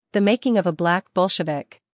The Making of a Black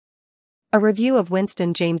Bolshevik. A review of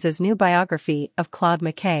Winston James's new biography of Claude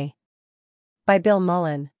McKay. By Bill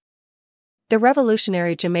Mullen. The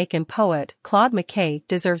revolutionary Jamaican poet Claude McKay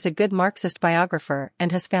deserves a good Marxist biographer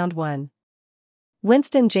and has found one.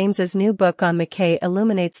 Winston James's new book on McKay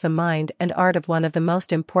illuminates the mind and art of one of the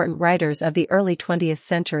most important writers of the early 20th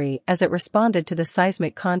century as it responded to the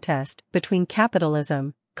seismic contest between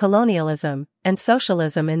capitalism, colonialism, and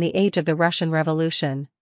socialism in the age of the Russian Revolution.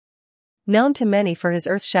 Known to many for his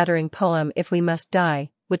earth-shattering poem If We Must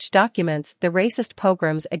Die, which documents the racist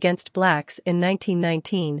pogroms against blacks in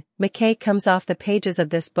 1919, McKay comes off the pages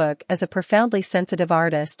of this book as a profoundly sensitive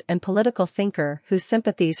artist and political thinker whose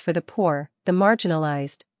sympathies for the poor, the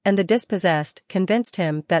marginalized, and the dispossessed convinced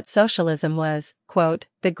him that socialism was, quote,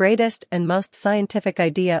 the greatest and most scientific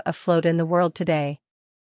idea afloat in the world today.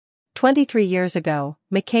 23 years ago,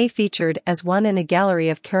 McKay featured as one in a gallery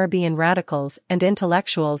of Caribbean radicals and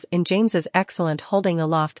intellectuals in James's excellent Holding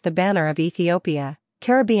Aloft the Banner of Ethiopia,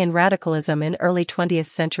 Caribbean Radicalism in Early 20th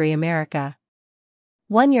Century America.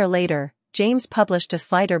 1 year later, James published a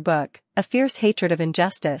slighter book, A Fierce Hatred of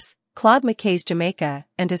Injustice, Claude McKay's Jamaica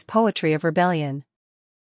and His Poetry of Rebellion.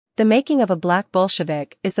 The Making of a Black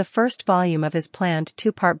Bolshevik is the first volume of his planned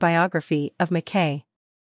two-part biography of McKay.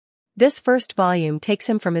 This first volume takes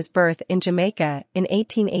him from his birth in Jamaica in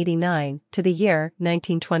 1889 to the year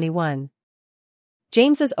 1921.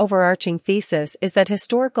 James's overarching thesis is that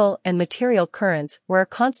historical and material currents were a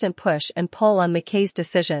constant push and pull on McKay's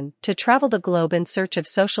decision to travel the globe in search of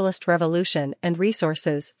socialist revolution and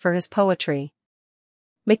resources for his poetry.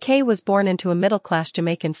 McKay was born into a middle-class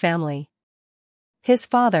Jamaican family. His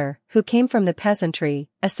father, who came from the peasantry,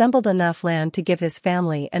 assembled enough land to give his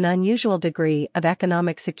family an unusual degree of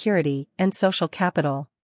economic security and social capital.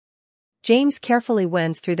 James carefully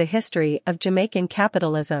wends through the history of Jamaican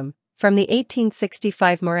capitalism, from the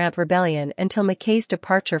 1865 Morant Rebellion until McKay's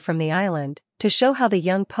departure from the island, to show how the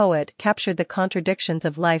young poet captured the contradictions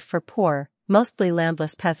of life for poor, mostly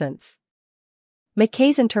landless peasants.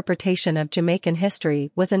 McKay's interpretation of Jamaican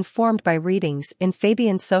history was informed by readings in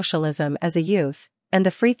Fabian socialism as a youth, and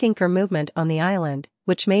the freethinker movement on the island,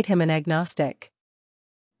 which made him an agnostic.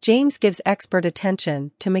 James gives expert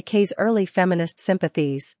attention to McKay's early feminist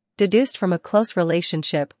sympathies, deduced from a close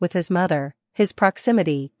relationship with his mother, his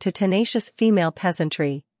proximity to tenacious female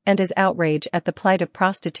peasantry, and his outrage at the plight of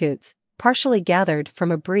prostitutes, partially gathered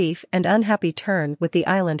from a brief and unhappy turn with the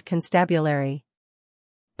island constabulary.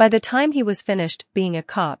 By the time he was finished being a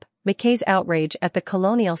cop, McKay's outrage at the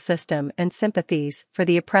colonial system and sympathies for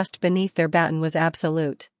the oppressed beneath their baton was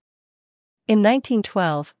absolute. In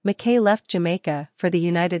 1912, McKay left Jamaica for the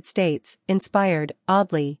United States, inspired,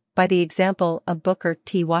 oddly, by the example of Booker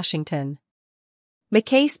T. Washington.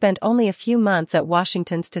 McKay spent only a few months at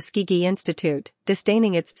Washington's Tuskegee Institute,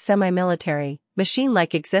 disdaining its semi-military,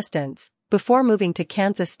 machine-like existence, before moving to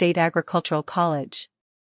Kansas State Agricultural College.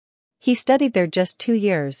 He studied there just 2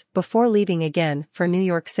 years before leaving again for New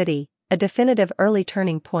York City, a definitive early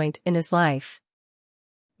turning point in his life.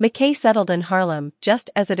 McKay settled in Harlem just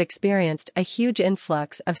as it experienced a huge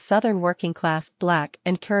influx of Southern working-class Black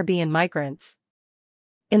and Caribbean migrants.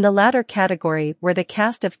 In the latter category were the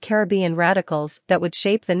cast of Caribbean radicals that would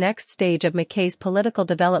shape the next stage of McKay's political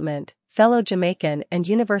development, fellow Jamaican and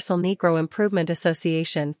Universal Negro Improvement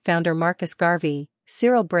Association founder Marcus Garvey,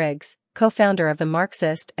 Cyril Briggs, co-founder of the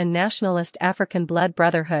Marxist and Nationalist African Blood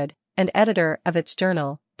Brotherhood, and editor of its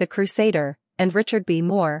journal, The Crusader, and Richard B.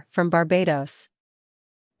 Moore from Barbados.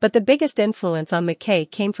 But the biggest influence on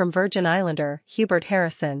McKay came from Virgin Islander Hubert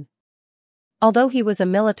Harrison. Although he was a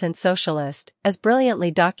militant socialist, as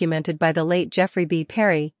brilliantly documented by the late Jeffrey B.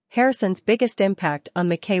 Perry, Harrison's biggest impact on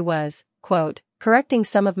McKay was, quote, correcting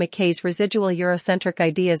some of McKay's residual Eurocentric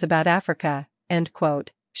ideas about Africa, end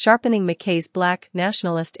quote, sharpening McKay's black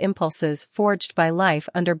nationalist impulses forged by life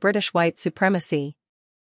under British white supremacy.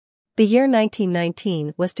 The year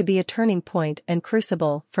 1919 was to be a turning point and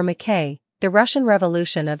crucible for McKay. The Russian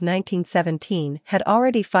Revolution of 1917 had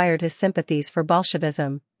already fired his sympathies for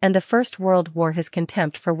Bolshevism, and the First World War his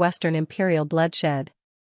contempt for Western imperial bloodshed.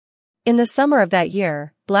 In the summer of that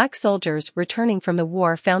year, black soldiers returning from the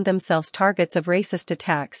war found themselves targets of racist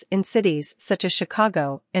attacks in cities such as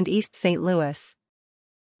Chicago and East St. Louis.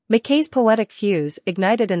 McKay's poetic fuse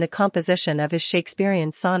ignited in the composition of his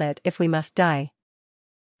Shakespearean sonnet If We Must Die.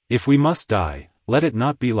 If we must die, let it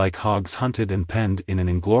not be like hogs hunted and penned in an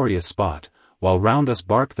inglorious spot, while round us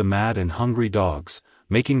bark the mad and hungry dogs,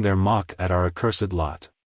 making their mock at our accursed lot.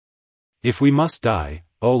 If we must die,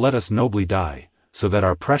 oh let us nobly die, so that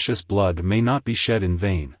our precious blood may not be shed in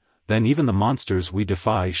vain, then even the monsters we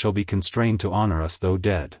defy shall be constrained to honor us though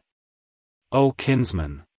dead. O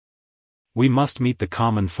kinsman! We must meet the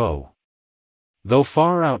common foe. Though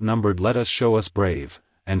far outnumbered, let us show us brave,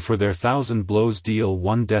 and for their 1,000 blows deal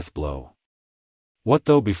one death blow. What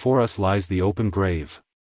though before us lies the open grave?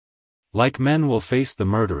 Like men we'll face the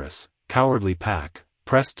murderous, cowardly pack,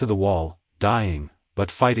 pressed to the wall, dying,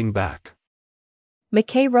 but fighting back.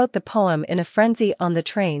 Mackay wrote the poem in a frenzy on the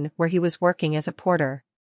train where he was working as a porter.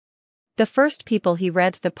 The first people he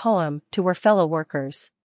read the poem to were fellow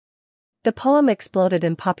workers. The poem exploded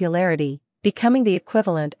in popularity, becoming the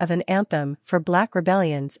equivalent of an anthem for black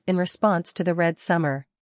rebellions in response to the Red Summer.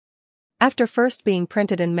 After first being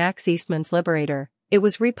printed in Max Eastman's Liberator, it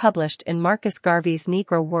was republished in Marcus Garvey's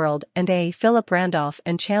Negro World and A. Philip Randolph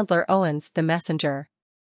and Chandler Owen's The Messenger.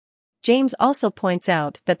 James also points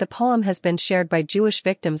out that the poem has been shared by Jewish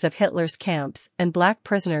victims of Hitler's camps and black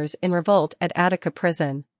prisoners in revolt at Attica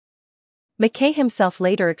prison. Mackay himself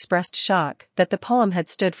later expressed shock that the poem had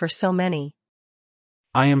stood for so many.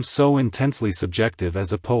 I am so intensely subjective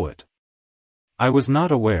as a poet. I was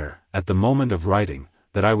not aware, at the moment of writing,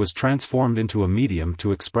 that I was transformed into a medium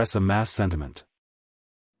to express a mass sentiment.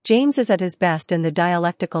 James is at his best in the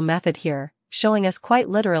dialectical method here, showing us quite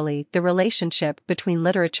literally the relationship between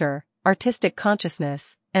literature, artistic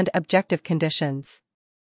consciousness, and objective conditions.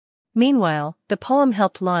 Meanwhile, the poem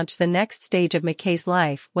helped launch the next stage of Mackay's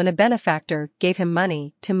life when a benefactor gave him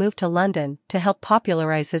money to move to London to help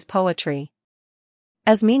popularize his poetry.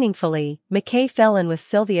 As meaningfully, Mackay fell in with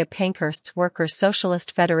Sylvia Pankhurst's Workers'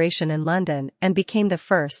 Socialist Federation in London and became the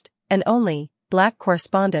first, and only, black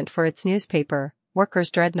correspondent for its newspaper, Workers'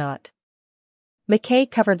 Dreadnought. Mackay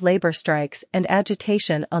covered labor strikes and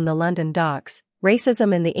agitation on the London docks,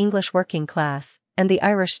 racism in the English working class, and the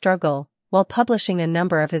Irish struggle, while publishing a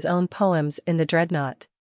number of his own poems in the Dreadnought.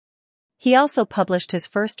 He also published his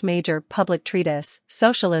first major public treatise,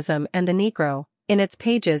 Socialism and the Negro, in its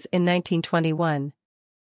pages in 1921.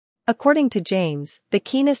 According to James, the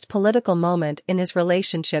keenest political moment in his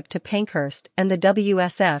relationship to Pankhurst and the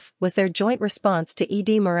WSF was their joint response to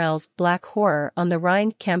E.D. Morel's Black Horror on the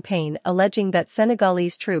Rhine campaign, alleging that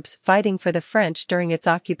Senegalese troops fighting for the French during its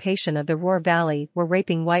occupation of the Ruhr Valley were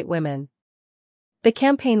raping white women. The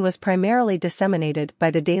campaign was primarily disseminated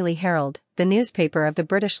by the Daily Herald, the newspaper of the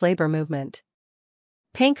British Labour movement.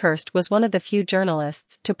 Pankhurst was one of the few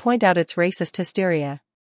journalists to point out its racist hysteria.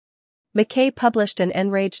 Mackay published an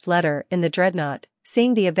enraged letter in the Dreadnought,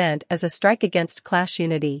 seeing the event as a strike against class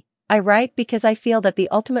unity. I write because I feel that the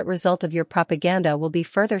ultimate result of your propaganda will be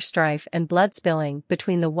further strife and blood spilling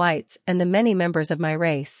between the whites and the many members of my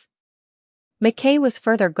race. Mackay was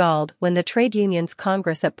further galled when the Trade Unions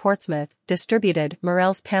Congress at Portsmouth distributed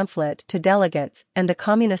Morel's pamphlet to delegates and the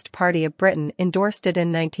Communist Party of Britain endorsed it in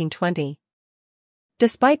 1920.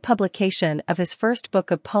 Despite publication of his first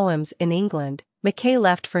book of poems in England, Mackay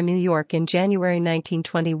left for New York in January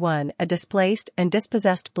 1921, a displaced and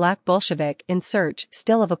dispossessed black Bolshevik in search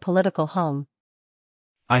still of a political home.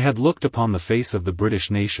 I had looked upon the face of the British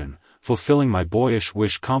nation, fulfilling my boyish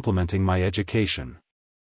wish, complementing my education.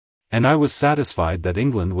 And I was satisfied that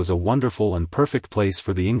England was a wonderful and perfect place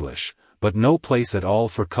for the English, but no place at all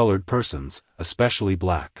for colored persons, especially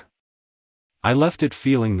black. I left it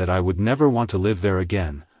feeling that I would never want to live there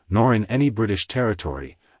again, nor in any British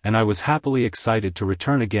territory, and I was happily excited to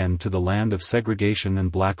return again to the land of segregation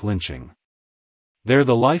and black lynching. There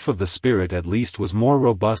the life of the spirit at least was more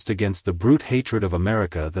robust against the brute hatred of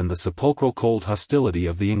America than the sepulchral cold hostility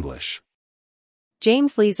of the English.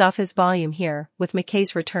 James leaves off his volume here, with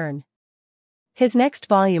Mackay's return. His next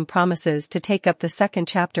volume promises to take up the second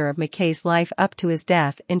chapter of Mackay's life up to his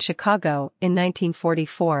death in Chicago in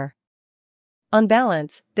 1944. On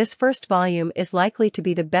balance, this first volume is likely to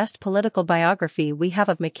be the best political biography we have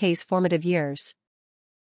of Mackay's formative years.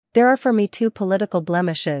 There are for me two political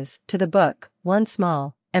blemishes to the book, one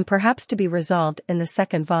small, and perhaps to be resolved in the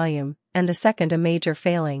second volume, and the second a major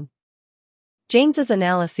failing. James's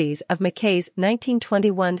analyses of Mackay's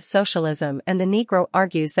 1921 Socialism and the Negro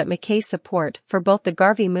argues that Mackay's support for both the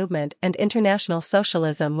Garvey movement and international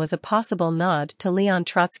socialism was a possible nod to Leon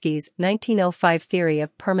Trotsky's 1905 theory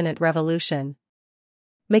of permanent revolution.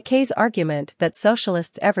 Mackay's argument that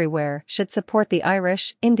socialists everywhere should support the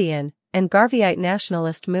Irish, Indian, and Garveyite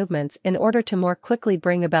nationalist movements in order to more quickly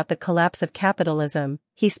bring about the collapse of capitalism,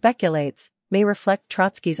 he speculates, may reflect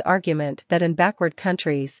Trotsky's argument that in backward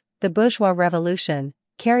countries, the bourgeois revolution,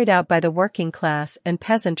 carried out by the working class and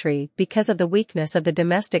peasantry because of the weakness of the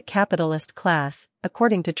domestic capitalist class,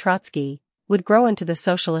 according to Trotsky, would grow into the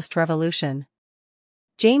socialist revolution.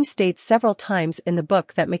 James states several times in the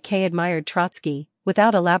book that Mackay admired Trotsky,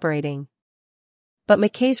 without elaborating. But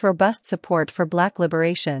Mackay's robust support for black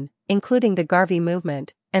liberation, including the Garvey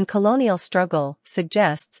movement, and colonial struggle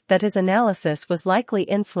suggests that his analysis was likely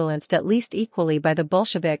influenced at least equally by the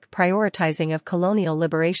Bolshevik prioritizing of colonial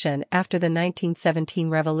liberation after the 1917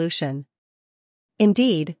 revolution.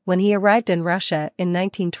 Indeed, when he arrived in Russia in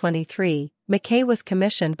 1923, Mackay was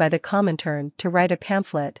commissioned by the Comintern to write a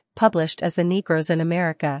pamphlet, published as The Negroes in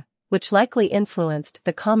America, which likely influenced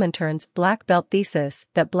the Comintern's Black Belt thesis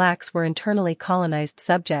that blacks were internally colonized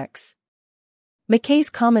subjects. Mackay's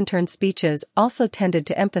Comintern speeches also tended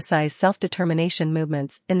to emphasize self-determination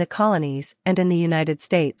movements in the colonies and in the United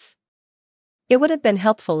States. It would have been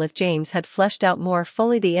helpful if James had fleshed out more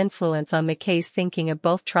fully the influence on Mackay's thinking of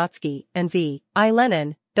both Trotsky and V.I.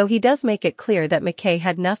 Lenin, though he does make it clear that Mackay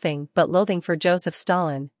had nothing but loathing for Joseph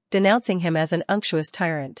Stalin, denouncing him as an unctuous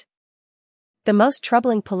tyrant. The most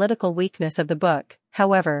troubling political weakness of the book,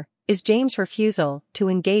 however, is James' refusal to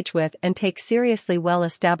engage with and take seriously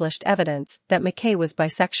well-established evidence that Mackay was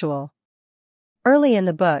bisexual. Early in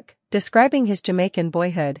the book, describing his Jamaican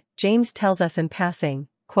boyhood, James tells us in passing,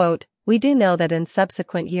 quote, "We do know that in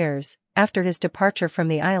subsequent years, after his departure from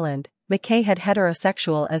the island, Mackay had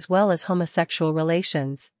heterosexual as well as homosexual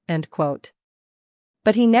relations," end quote.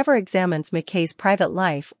 But he never examines Mackay's private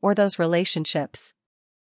life or those relationships.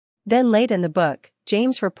 Then late in the book,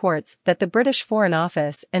 James reports that the British Foreign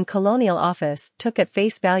Office and Colonial Office took at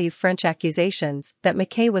face value French accusations that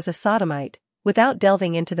Mackay was a sodomite, without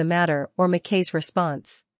delving into the matter or Mackay's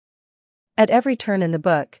response. At every turn in the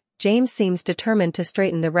book, James seems determined to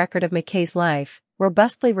straighten the record of Mackay's life,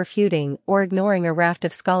 robustly refuting or ignoring a raft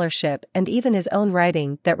of scholarship and even his own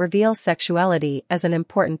writing that reveals sexuality as an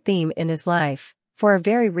important theme in his life. For a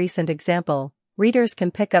very recent example, readers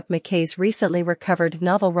can pick up Mackay's recently recovered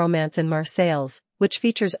novel Romance in Marseilles, which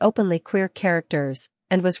features openly queer characters,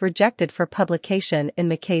 and was rejected for publication in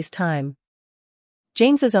Mackay's time.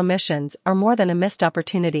 James's omissions are more than a missed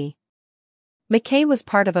opportunity. Mackay was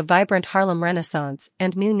part of a vibrant Harlem Renaissance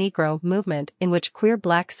and New Negro movement in which queer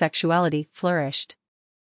black sexuality flourished.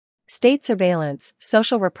 State surveillance,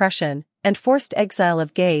 social repression, and forced exile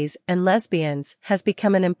of gays and lesbians has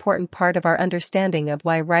become an important part of our understanding of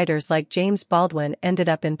why writers like James Baldwin ended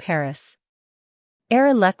up in Paris.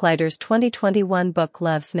 Aaron Lechleiter's 2021 book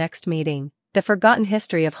Love's Next Meeting, The Forgotten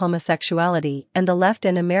History of Homosexuality and the Left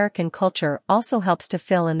in American Culture also helps to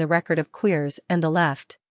fill in the record of queers and the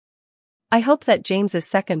left. I hope that James's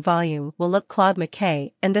second volume will look Claude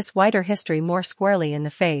Mackay and this wider history more squarely in the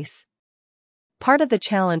face. Part of the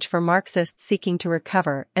challenge for Marxists seeking to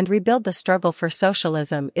recover and rebuild the struggle for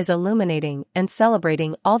socialism is illuminating and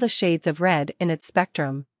celebrating all the shades of red in its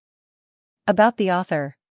spectrum. About the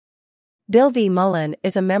author. Bill V. Mullen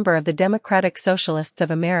is a member of the Democratic Socialists of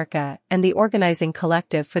America and the organizing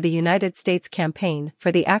collective for the United States Campaign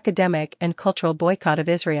for the Academic and Cultural Boycott of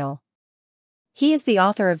Israel. He is the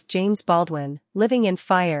author of James Baldwin, Living in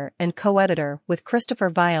Fire and co-editor with Christopher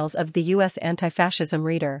Viles of the U.S. Anti-Fascism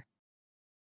Reader.